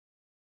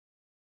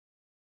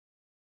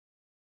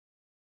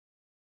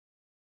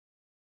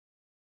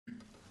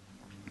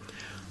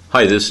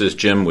Hi, this is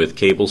Jim with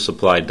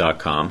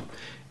CableSupply.com,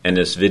 and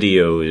this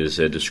video is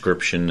a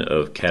description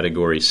of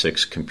Category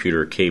 6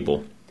 computer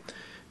cable.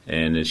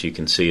 And as you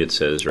can see, it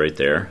says right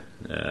there,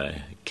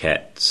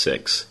 Cat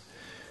 6.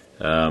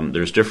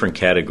 There's different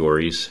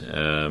categories.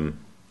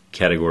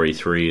 Category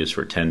 3 is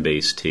for 10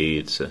 base T.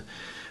 It's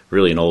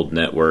really an old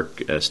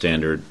network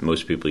standard.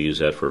 Most people use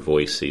that for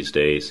voice these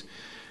days.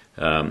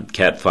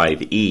 Cat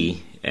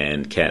 5e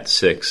and Cat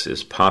 6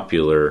 is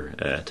popular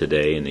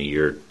today in the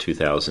year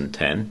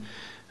 2010.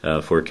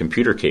 For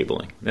computer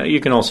cabling. Now, you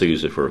can also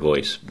use it for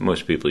voice.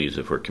 Most people use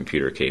it for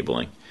computer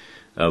cabling.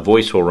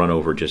 Voice will run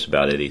over just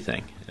about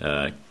anything.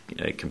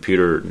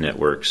 Computer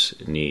networks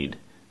need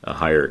a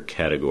higher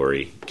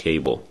category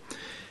cable.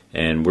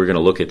 And we're going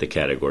to look at the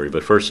category.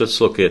 But first,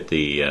 let's look at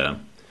the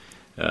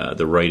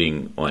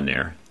writing on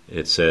there.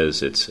 It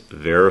says it's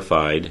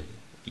verified,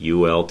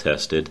 UL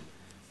tested,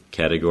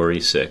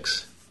 Category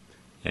 6.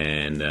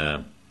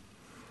 And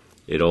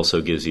it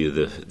also gives you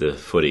the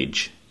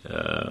footage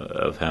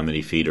of how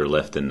many feet are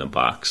left in the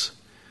box.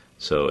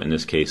 So in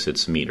this case,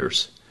 it's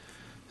meters.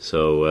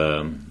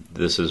 So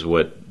this is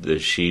what the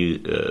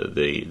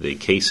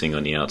casing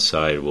on the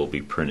outside will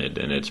be printed,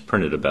 and it's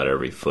printed about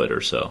every foot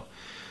or so.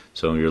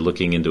 So when you're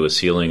looking into a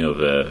ceiling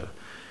of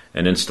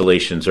an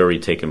installation's already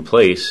taken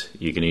place,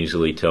 you can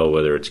easily tell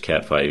whether it's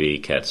Cat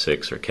 5e, Cat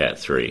 6, or Cat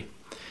 3.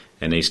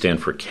 And they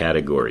stand for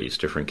categories,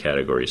 different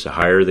categories. The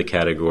higher the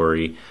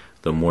category,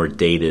 the more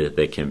data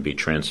that can be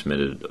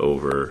transmitted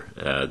over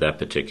that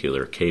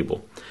particular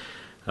cable.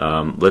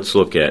 Let's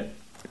look at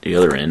the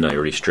other end. I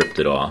already stripped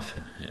it off.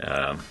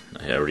 I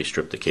already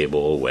stripped the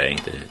cable away,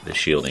 the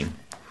shielding.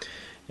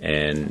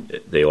 And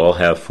they all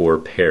have 4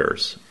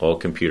 pairs. All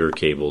computer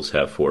cables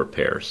have 4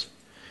 pairs.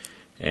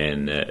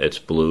 And it's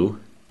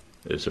blue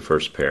is the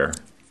first pair,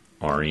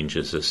 orange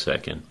is the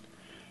second,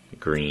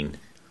 green,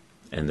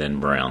 and then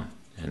brown.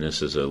 And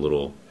this is a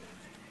little...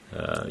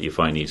 you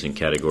find these in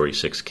Category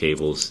 6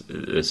 cables.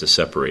 It's a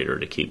separator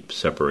to keep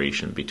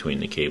separation between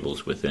the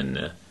cables within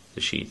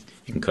the sheath.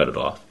 You can cut it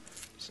off.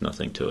 There's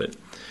nothing to it.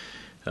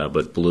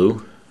 But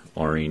blue,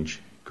 orange,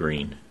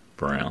 green,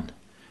 brown.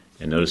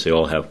 And notice they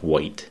all have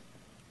white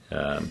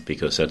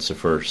because that's the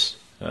first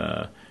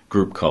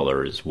group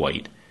color is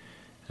white.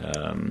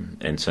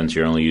 And since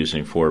you're only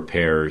using 4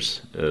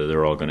 pairs,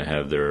 they're all going to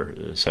have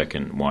their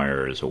second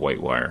wire as a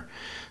white wire.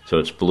 So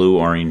it's blue,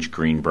 orange,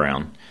 green,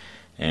 brown.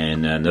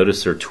 And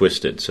notice they're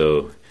twisted.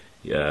 So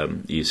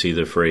you see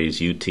the phrase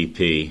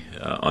UTP,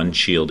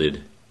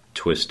 unshielded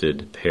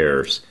twisted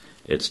pairs.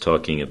 It's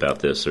talking about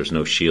this. There's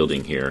no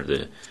shielding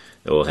here.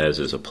 All it has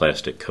is a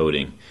plastic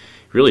coating.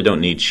 You really don't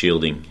need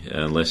shielding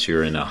unless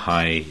you're in a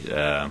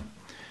high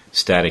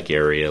static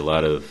area. A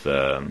lot of,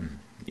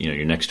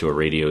 you're next to a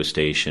radio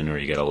station or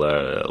you got a lot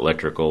of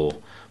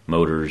electrical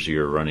motors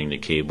you're running the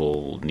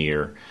cable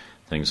near,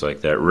 things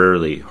like that.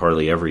 Rarely,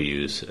 hardly ever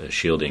use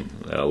shielding.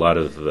 A lot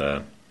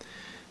of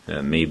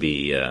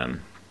maybe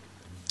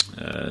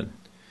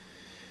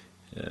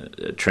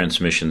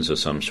transmissions of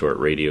some sort,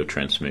 radio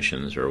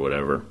transmissions or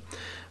whatever.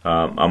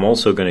 I'm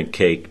also going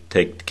to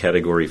take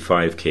Category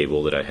 5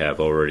 cable that I have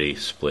already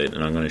split,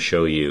 and I'm going to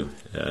show you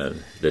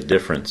the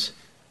difference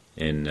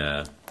in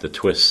the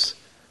twists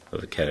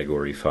of a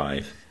Category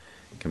 5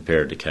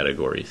 compared to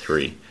Category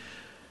 3.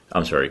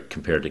 I'm sorry,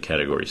 compared to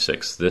Category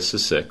 6. This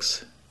is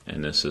 6,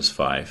 and this is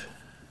 5.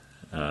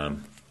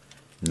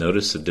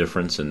 Notice the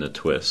difference in the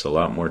twists. A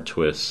lot more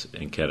twists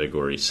in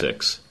Category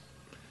 6.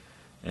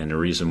 And the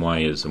reason why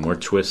is the more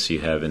twists you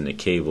have in the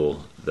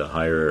cable, the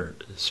higher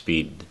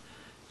speed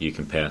you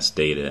can pass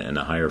data and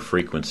the higher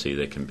frequency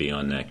that can be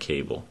on that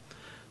cable.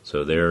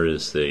 So there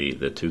is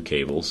the 2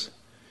 cables.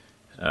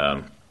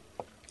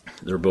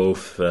 They're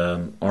both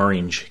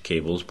orange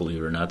cables,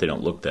 believe it or not. They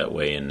don't look that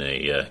way in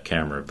the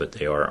camera, but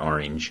they are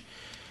orange.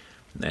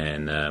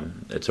 And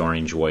it's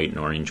orange, white, and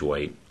orange,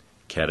 white.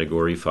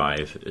 Category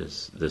 5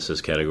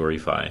 is Category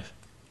 5,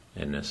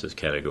 and this is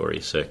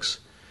Category 6.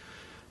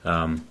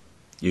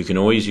 You can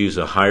always use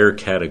a higher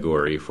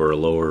category for a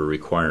lower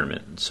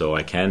requirement. So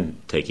I can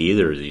take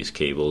either of these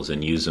cables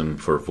and use them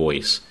for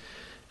voice,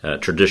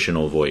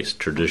 traditional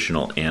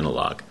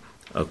analog.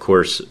 Of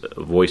course,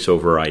 voice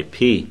over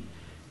IP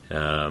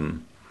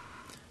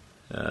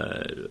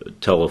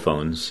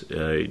telephones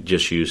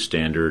just use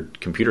standard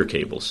computer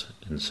cables,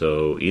 and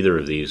so either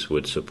of these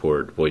would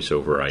support voice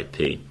over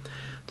IP.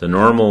 The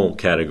normal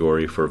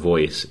category for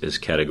voice is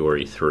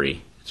Category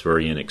 3. It's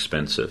very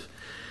inexpensive.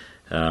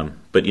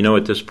 But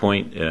at this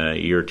point,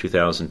 year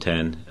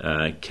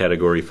 2010,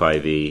 Category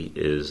 5e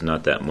is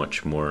not that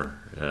much more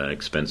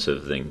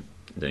expensive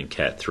than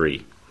Cat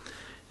 3.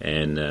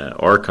 And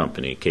our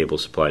company,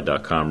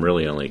 CableSupply.com,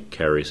 really only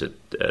carries it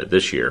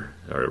this year,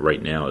 or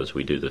right now as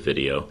we do the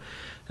video,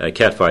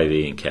 Cat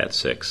 5e and Cat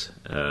 6.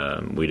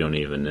 We don't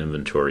even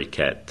inventory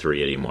Cat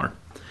 3 anymore.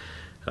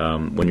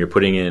 When you're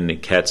putting in a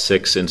Cat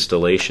 6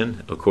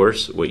 installation, of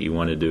course, what you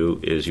want to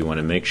do is you want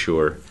to make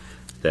sure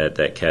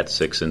that Cat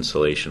 6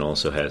 installation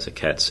also has a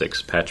Cat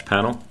 6 patch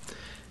panel.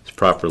 It's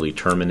properly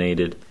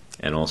terminated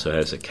and also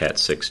has a Cat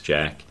 6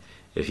 jack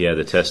If you have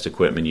the test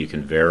equipment, you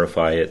can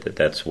verify it that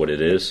that's what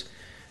it is,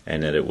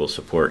 and that it will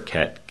support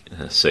Cat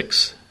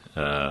 6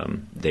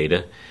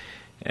 data.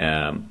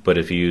 But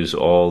if you use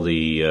all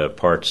the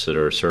parts that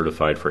are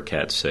certified for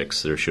Cat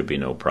 6, there should be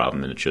no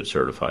problem, and it should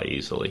certify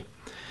easily.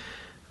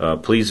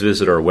 Please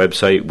visit our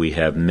website. We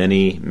have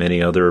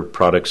many other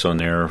products on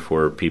there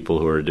for people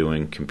who are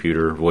doing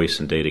computer, voice,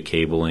 and data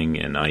cabling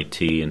and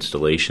IT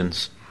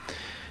installations.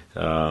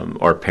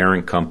 Our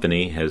parent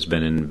company has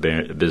been in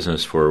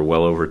business for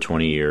well over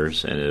 20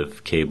 years and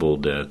have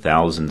cabled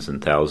thousands and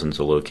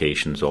thousands of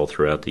locations all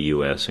throughout the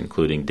U.S.,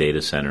 including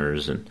data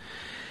centers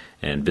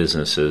and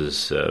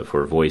businesses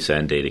for voice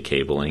and data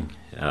cabling.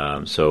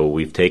 So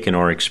we've taken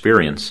our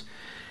experience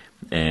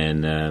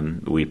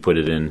and we put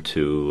it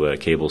into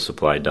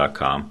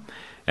CableSupply.com.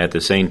 At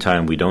the same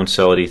time, we don't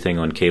sell anything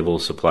on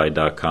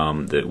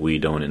CableSupply.com that we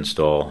don't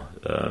install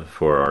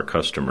for our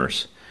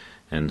customers.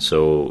 And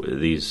so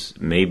these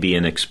may be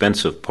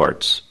inexpensive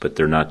parts, but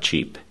they're not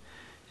cheap.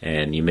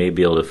 And you may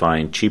be able to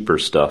find cheaper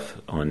stuff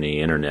on the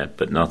internet,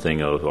 but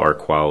nothing of our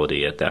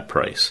quality at that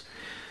price.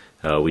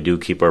 We do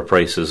keep our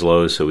prices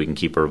low so we can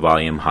keep our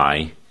volume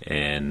high,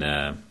 and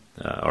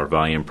our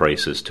volume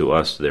prices to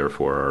us,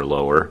 therefore, are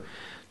lower.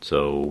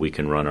 So we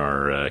can run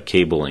our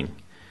cabling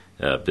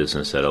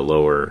business at a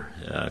lower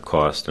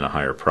cost and a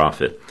higher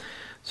profit.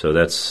 So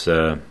that's,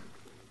 and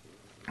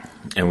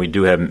we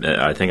do have,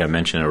 I think I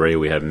mentioned already,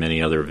 we have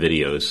many other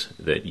videos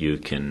that you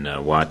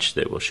can watch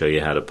that will show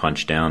you how to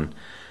punch down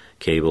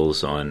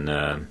cables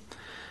on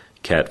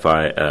Cat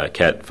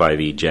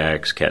 5e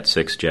jacks, Cat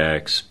 6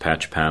 jacks,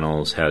 patch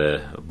panels, how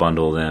to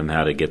bundle them,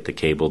 how to get the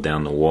cable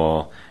down the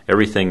wall,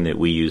 everything that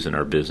we use in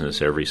our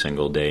business every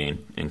single day,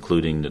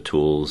 including the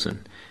tools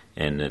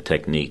and the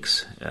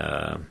techniques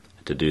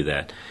to do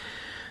that.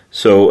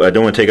 So I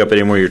don't want to take up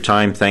any more of your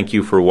time. Thank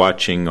you for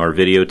watching our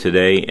video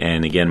today.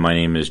 And again, my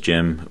name is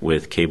Jim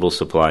with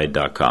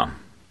CableSupply.com.